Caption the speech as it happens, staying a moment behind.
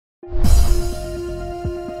Hey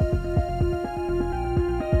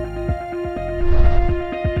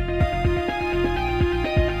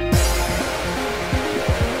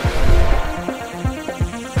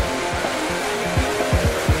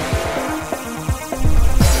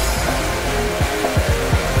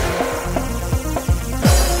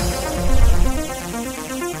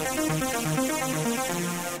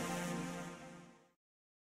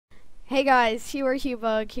guys, you are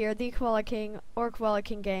Hubug here, the Koala King or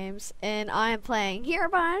KoalaKingGames, and I am playing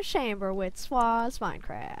Herobrine Chamber with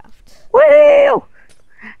Swasminecraft. Woo!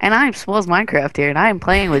 And I'm Swasminecraft here, and I am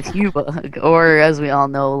playing with Hubug, or as we all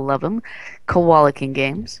know, love him,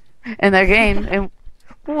 KoalaKingGames. And their game, and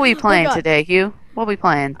what are we playing today, Hugh? What are we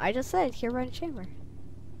playing? I just said Herobrine Chamber.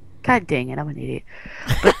 God dang it, I'm an idiot.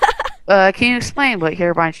 But, can you explain what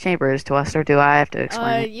Herobrine's Chamber is to us, or do I have to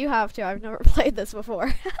explain it? You have to. I've never played this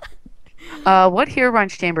before. What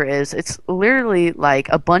Herobrine's Chamber is, it's literally like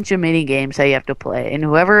a bunch of mini games that you have to play, and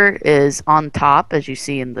whoever is on top, as you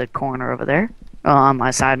see in the corner over there, on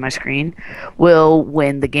my side of my screen, will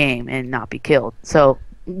win the game and not be killed. So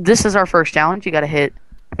this is our first challenge. You got to hit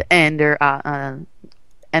the ender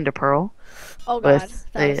pearl. Oh god,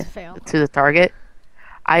 that was a fail. To the target.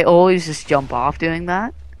 I always just jump off doing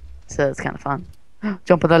that, so it's kind of fun.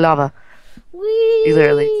 Jump in the lava. Whee! You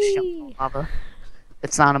literally just jump in the lava.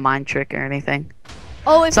 It's not a mind trick or anything.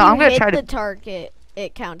 Oh, if so you I'm gonna hit try the to... target,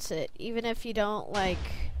 it counts it. Even if you don't, like,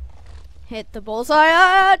 hit the bullseye.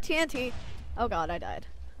 Ah, TNT. Oh god, I died.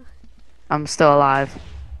 I'm still alive.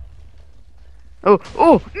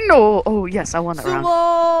 Oh, no! Oh, yes, I won that round.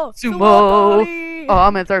 Sumo! Oh,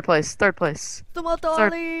 I'm in third place. Third place.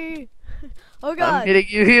 Sumo. Oh god. I'm hitting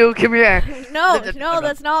you, Hugh. Come here. No,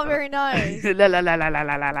 that's not very nice. La la la la la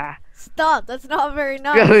la la. Stop, that's not very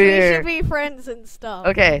nice. We should be friends and stuff.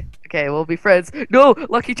 Okay, we'll be friends. No,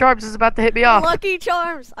 Lucky Charms is about to hit me off. Lucky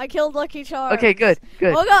Charms. I killed Lucky Charms. Okay, good.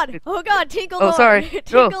 Oh god, Tinkle Door. Oh, sorry.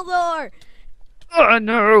 Tinkle Door. Oh,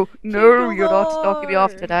 no, you're not knocking me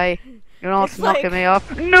off today. You're not knocking me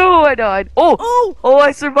off. No, I died. Oh,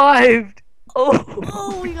 I survived.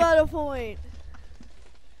 Oh, we got a point.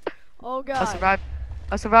 Oh god.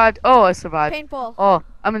 I survived. Oh, I survived. Paintball. Oh,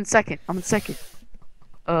 I'm in second.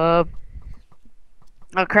 Oh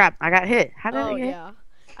crap, I got hit. How did I get hit?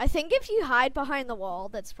 I think if you hide behind the wall,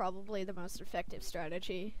 that's probably the most effective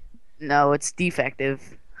strategy. No, it's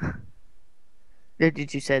defective.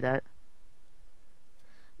 Did you say that?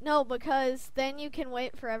 No, because then you can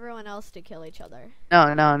wait for everyone else to kill each other.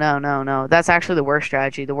 No. That's actually the worst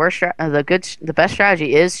strategy. The best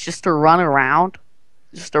strategy is just to run around.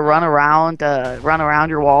 Just to run around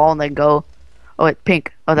your wall and then go. Oh, wait,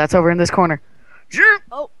 pink. Oh, that's over in this corner.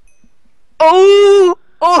 Oh,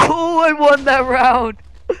 I won that round.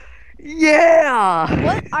 Yeah.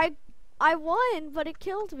 What? I won, but it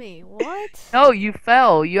killed me. What? No, you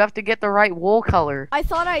fell. You have to get the right wool color. I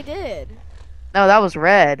thought I did. No, that was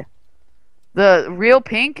red. The real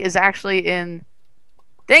pink is actually in...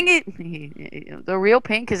 Dang it! The real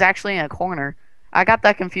pink is actually in a corner. I got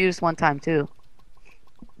that confused one time, too.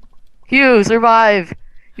 Hugh, survive!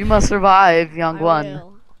 You must survive, young one. Will.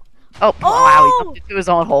 Oh, wow, he jumped into his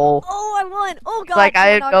own hole. Oh, I won! Oh, God, like, I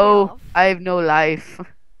have no life.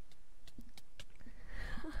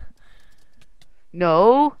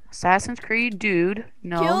 No, Assassin's Creed dude.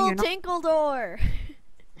 No, you're not. Tinkle Door!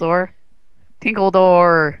 Tinkle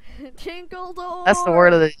Door. Tinkle Door. That's the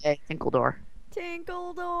word of the day. Tinkle Door.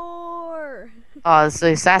 Tinkle Door. It's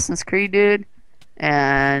the Assassin's Creed dude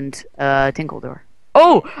and Tinkle Door.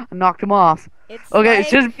 Oh, I knocked him off. It's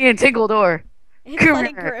just me and Tinkle Door. It's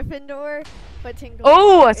like Gryffindor, but Tinkle.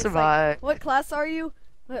 Oh, I survived. What class are you?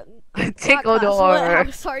 Tinkle Door. What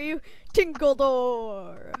house are you? Tinkle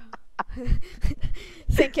Door.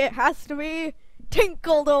 Think it has to be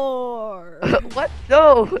Tinkle Door. What?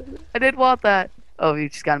 No, I didn't want that. Oh, you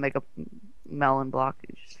just gotta make a melon block.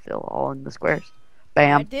 You just fill all in the squares.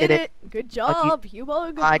 Bam. I did it. Good job,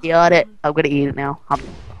 Hubug. I got it. I'm gonna eat it now.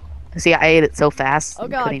 See, I ate it so fast. Oh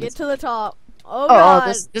god, get to the top. Oh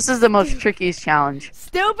god. This is the most trickiest challenge.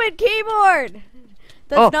 Stupid keyboard.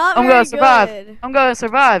 That's not I'm very gonna survive. good. I'm gonna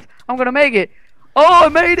survive. I'm gonna make it. Oh, I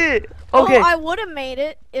made it. Okay. Oh, I would have made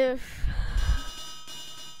it if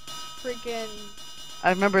freaking.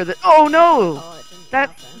 I remember that. Oh no! Oh, it didn't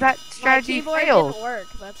that strategy My keyboard failed. didn't work.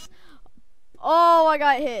 Oh, I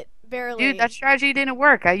got hit barely. Dude, that strategy didn't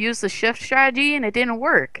work. I used the shift strategy and it didn't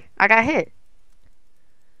work. I got hit.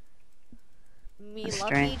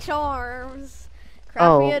 Lucky Charms.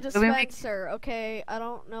 Craft me a dispenser. Okay, I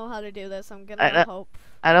don't know how to do this. I'm gonna hope.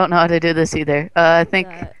 I don't know how to do this either. I think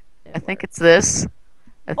it's this.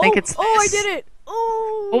 I think it's. Oh, I did it!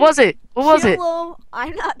 Ooh. What was it? What was it? Kill him.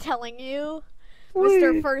 I'm not telling you, Whee.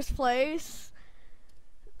 Mr. First Place.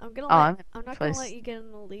 I'm not gonna let you get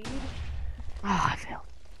in the lead. Oh, I failed.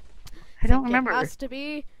 I don't remember. It has to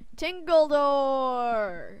be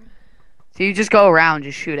Tingledor. So you just go around,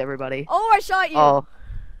 just shoot everybody. Oh, I shot you. Oh,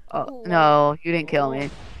 no, you didn't kill me.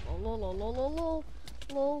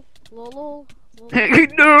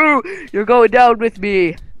 No, you're going down with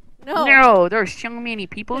me. No, there's so many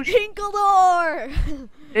people. Tingledor.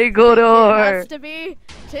 Tingledor. It has to be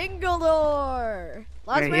Tingledor.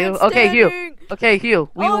 Last man standing. Okay, Hugh. Okay, Hugh.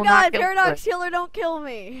 We will not kill Paradox Killer, don't kill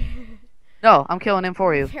me. No, I'm killing him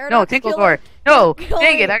for you. Paradox no, Killer, Tingledor. No, kill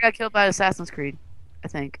dang me. it, I got killed by Assassin's Creed. I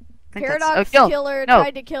think Paradox Killer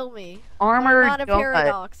tried to kill me. Armored I'm not a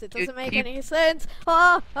paradox. It doesn't make any sense.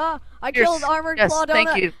 I killed Armored Claw Donut.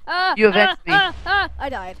 Thank you. You avenged me. I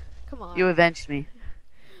died. Come on. You avenged me.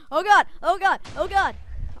 Oh god. Oh god. Oh god.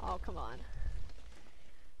 Oh, come on.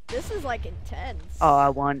 This is like intense. Oh, I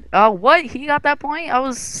won. Oh, what? He got that point? I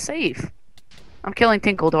was safe. I'm killing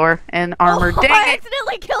Tingledor and Armored. Oh, dang I it!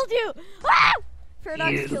 accidentally killed you. Ah!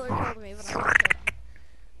 Paradox Killer killed me, but I lost it.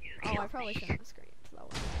 Oh, I probably shouldn't have screamed. That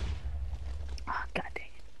one. Oh, god dang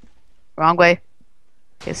it. Wrong way.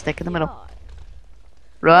 Okay, stick in the middle. God.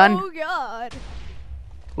 Run. Oh god.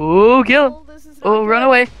 Ooh, kill him. Oh, this is not Oh, good. run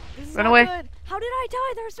away. This is Run not away. Good. How did I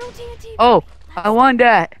die? There's no TNT. Oh, I won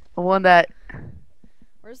that. I won that.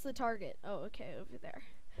 Where's the target? Oh, okay, over there.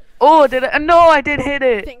 Oh, did I? No, I did hit I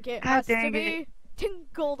it. think it God has to dang be it.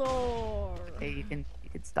 Tingledor. Hey, you can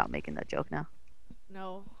stop making that joke now.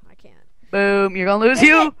 No, I can't. Boom, you're gonna lose Dang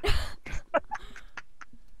you. it.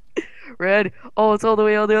 Red. Oh, it's all the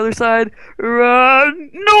way on the other side. Run.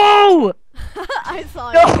 No. I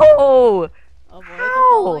saw you. No. Avoid the How?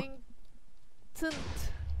 falling.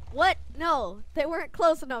 What? No, they weren't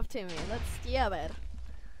close enough to me. That's stupid.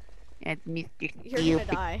 It's Mr. You're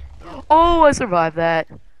gonna die. Yep. Oh, I survived that.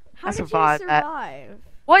 How I did you survived that. survive?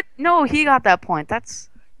 What? No, he got that point. That's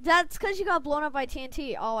because you got blown up by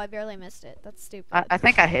TNT. Oh, I barely missed it. That's stupid. I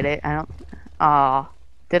think I hit it. I don't.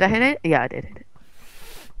 Did I hit it? Yeah, I did hit it.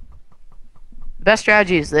 The best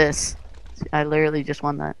strategy is this. I literally just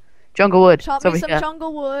won that. Jungle wood. Chop me some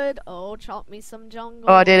jungle wood. Oh, chop me some jungle wood.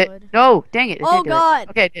 Oh, I did it. No, dang it. Oh, God.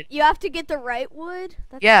 Okay, I did it. You have to get the right wood?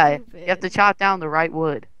 That's Yeah, stupid. you have to chop down the right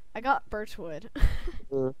wood. I got birch wood.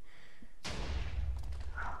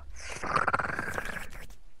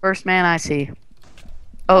 First man I see.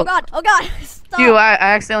 Oh, God. Oh, God. Stop. You, I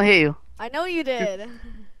accidentally hit you. I know you did.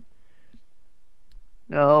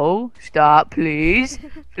 No, stop, please.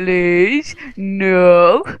 Please.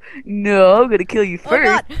 No. No, I'm gonna kill you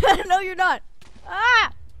first. Oh, God. No, you're not.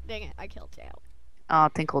 Ah! Dang it. I killed you. Oh,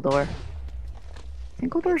 Tinkledor.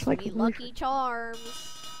 Tinkledor's like me Lucky Charms.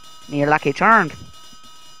 Me Lucky Charms.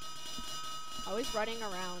 I was running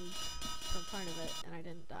around from part of it, and I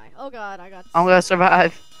didn't die. Oh, God. I got... I'm gonna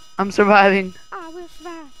survive. I'm surviving. I will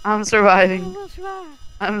survive. I'm surviving. I will survive.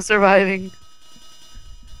 I'm surviving.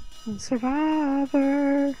 I'm a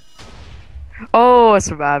survivor. Oh, I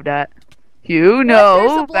survived that. You know,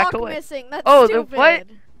 There's a back block away. missing. That's Oh, stupid. what?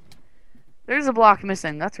 There's a block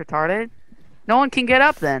missing. That's retarded. No one can get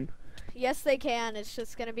up then. Yes, they can. It's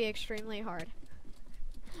just gonna be extremely hard.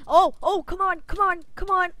 Oh, oh, come on, come on,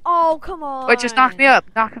 come on. Oh, come on. Wait, just knock me up.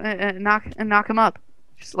 Knock him up.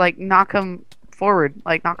 Just like knock him forward.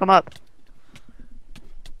 Like knock him up.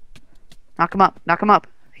 Knock him up. Knock him up.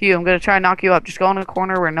 Hugh, I'm gonna try and knock you up. Just go in a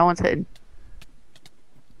corner where no one's hitting.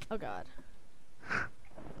 Oh, God.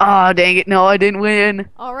 Oh, dang it. No, I didn't win.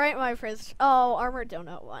 All right, my friends. Oh, Armored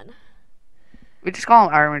Donut won. We just call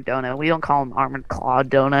him Armored Donut. We don't call him Armored Claw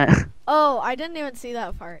Donut. Oh, I didn't even see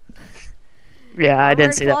that part. Yeah, I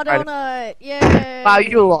didn't see that part. Donut. Yay. Wow,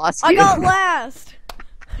 you lost. I got last.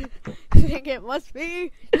 I think it must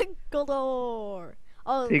be Tingledor.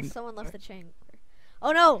 Oh, someone left the chain.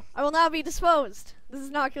 Oh, no. I will now be disposed. This is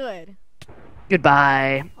not good.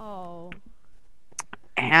 Goodbye. Oh.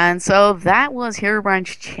 And so that was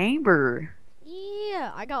Herobrine's chamber.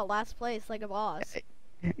 Yeah, I got last place like a boss.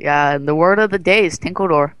 Yeah, and the word of the day is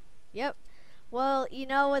Tinkledor. Yep. Well, you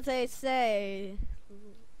know what they say.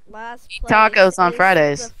 Last Eat place tacos on is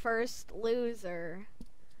Fridays. the first loser.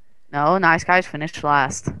 No, nice guys finished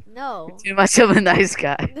last. No. Too much of a nice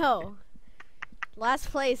guy. No.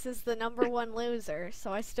 Last place is the #1 loser,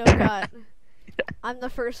 so I still got... I'm the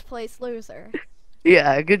first place loser.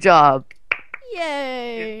 Yeah, good job.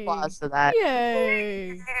 Yay! Applause to that.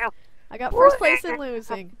 Yay! I got first place in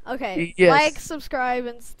losing. Okay, Yes. like, subscribe,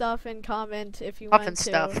 and stuff, and comment if you Stuff want and to.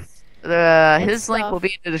 stuff. His link will stuff. be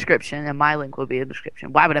in the description, and my link will be in the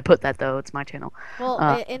description. Why would I put that though? It's my channel.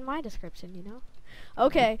 Well, in my description, you know.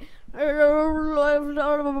 Okay.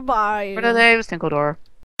 Bye. What are they? It was Tinkledore.